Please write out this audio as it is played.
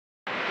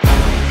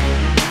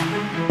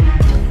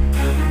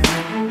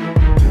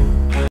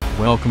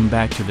Welcome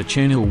back to the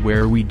channel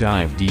where we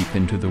dive deep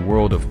into the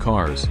world of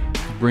cars,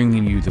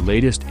 bringing you the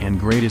latest and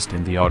greatest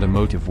in the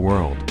automotive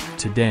world.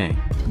 Today,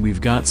 we've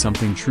got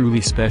something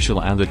truly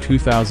special at the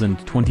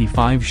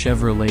 2025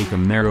 Chevrolet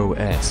Camaro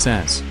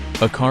SS,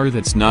 a car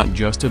that's not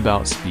just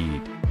about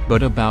speed,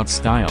 but about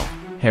style,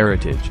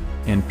 heritage,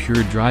 and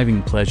pure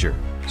driving pleasure.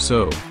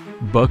 So,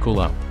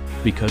 buckle up,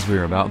 because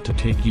we're about to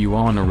take you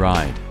on a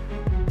ride.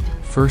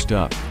 First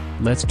up,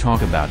 let's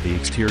talk about the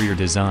exterior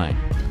design.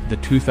 The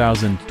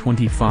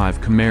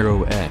 2025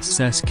 Camaro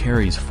SS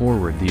carries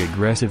forward the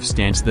aggressive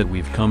stance that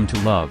we've come to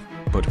love,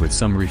 but with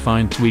some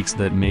refined tweaks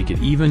that make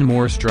it even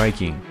more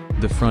striking.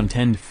 The front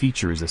end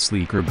features a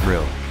sleeker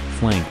grille,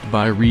 flanked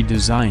by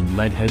redesigned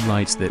LED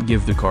headlights that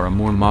give the car a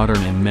more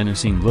modern and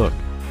menacing look.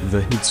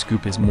 The hood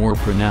scoop is more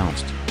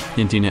pronounced,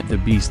 hinting at the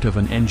beast of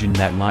an engine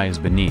that lies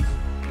beneath.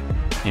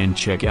 And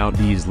check out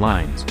these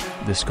lines.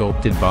 The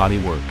sculpted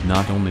bodywork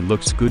not only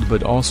looks good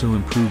but also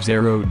improves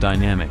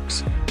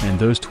aerodynamics, and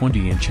those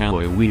 20-inch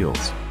alloy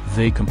wheels,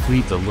 they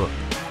complete the look,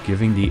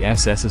 giving the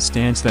SS a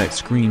stance that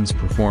screams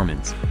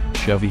performance.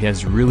 Chevy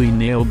has really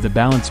nailed the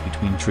balance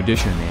between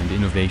tradition and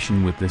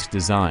innovation with this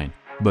design,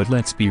 but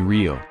let's be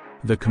real,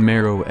 the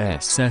Camaro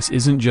SS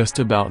isn't just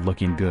about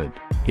looking good,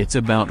 it's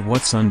about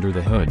what's under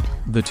the hood.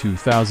 The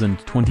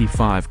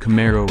 2025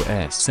 Camaro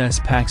SS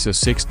packs a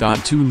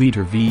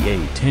 6.2-liter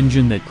V8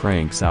 engine that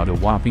cranks out a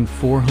whopping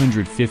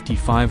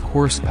 455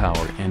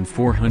 horsepower and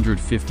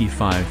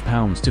 455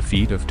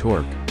 pounds-feet of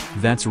torque.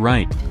 That's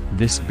right,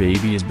 this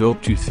baby is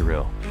built to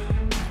thrill.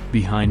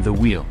 Behind the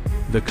wheel,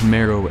 the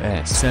Camaro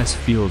SS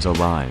feels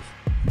alive.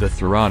 The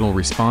throttle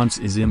response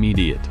is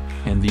immediate,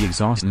 and the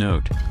exhaust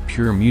note,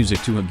 pure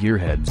music to a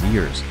gearhead's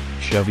ears.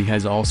 Chevy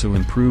has also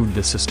improved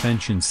the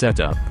suspension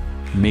setup,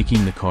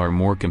 making the car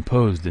more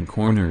composed in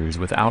corners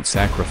without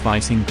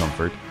sacrificing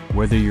comfort.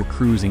 Whether you're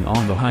cruising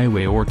on the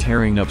highway or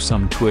tearing up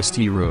some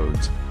twisty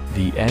roads,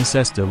 the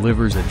SS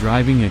delivers a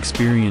driving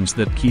experience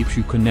that keeps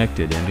you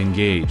connected and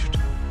engaged.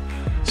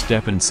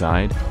 Step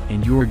inside,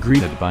 and you're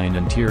greeted by an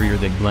interior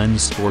that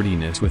blends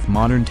sportiness with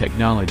modern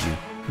technology.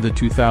 The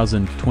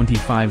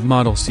 2025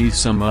 model sees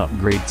some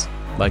upgrades,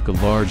 like a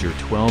larger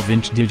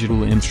 12-inch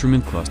digital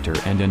instrument cluster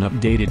and an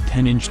updated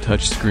 10-inch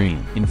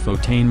touchscreen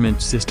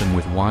infotainment system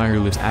with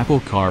wireless Apple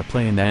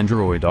CarPlay and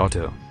Android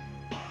Auto.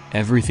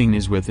 Everything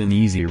is within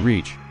easy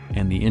reach,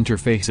 and the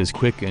interface is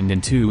quick and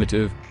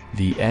intuitive.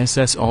 The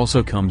SS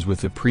also comes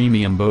with a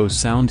premium Bose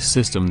sound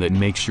system that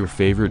makes your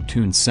favorite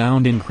tunes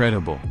sound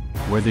incredible,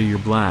 whether you're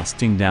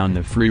blasting down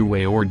the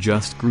freeway or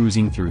just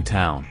cruising through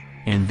town.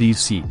 And these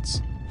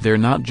seats, they're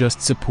not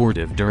just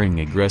supportive during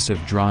aggressive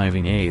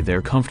driving,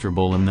 they're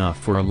comfortable enough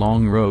for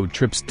long road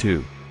trips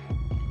too.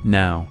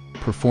 Now,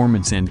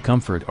 performance and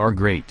comfort are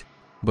great,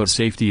 but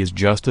safety is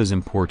just as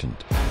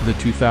important. The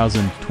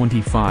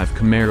 2025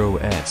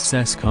 Camaro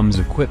SS comes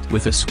equipped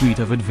with a suite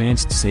of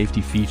advanced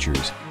safety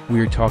features.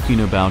 We're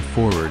talking about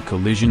forward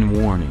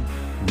collision warning,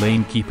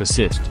 lane keep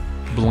assist,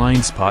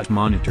 blind spot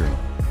monitoring,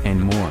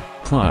 and more.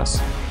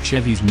 Plus,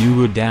 Chevy's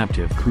new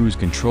adaptive cruise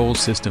control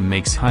system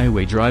makes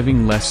highway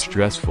driving less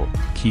stressful,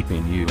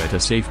 keeping you at a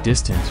safe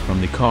distance from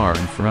the car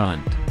in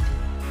front.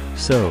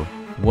 So,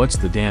 what's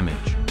the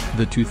damage?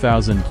 The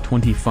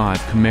 2025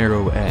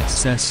 Camaro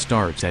SS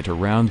starts at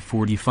around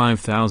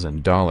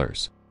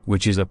 $45,000,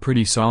 which is a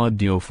pretty solid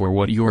deal for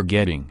what you're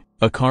getting.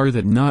 A car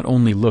that not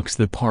only looks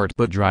the part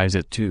but drives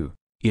it too.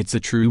 It's a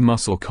true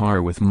muscle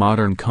car with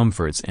modern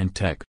comforts and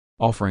tech,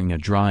 offering a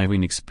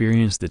driving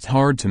experience that's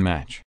hard to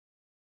match.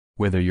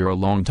 Whether you're a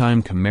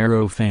longtime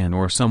Camaro fan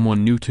or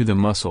someone new to the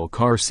muscle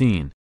car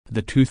scene,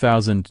 the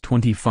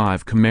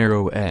 2025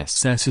 Camaro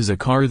SS is a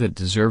car that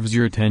deserves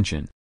your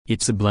attention.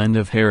 It's a blend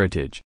of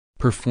heritage,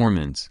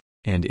 performance,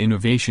 and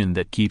innovation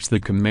that keeps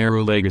the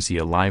Camaro legacy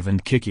alive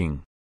and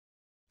kicking.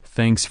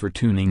 Thanks for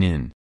tuning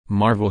in,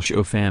 Marvel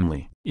Show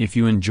family. If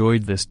you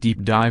enjoyed this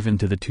deep dive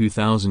into the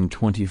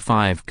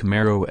 2025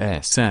 Camaro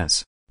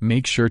SS,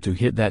 make sure to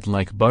hit that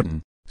like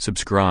button,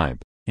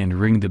 subscribe, and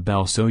ring the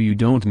bell so you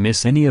don't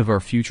miss any of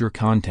our future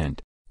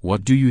content.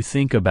 What do you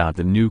think about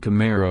the new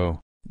Camaro?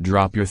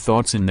 Drop your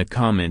thoughts in the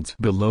comments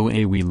below.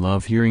 We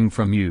love hearing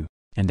from you,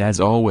 and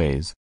as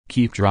always,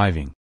 keep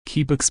driving,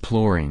 keep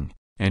exploring,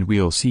 and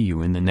we'll see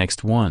you in the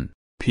next one.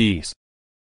 Peace.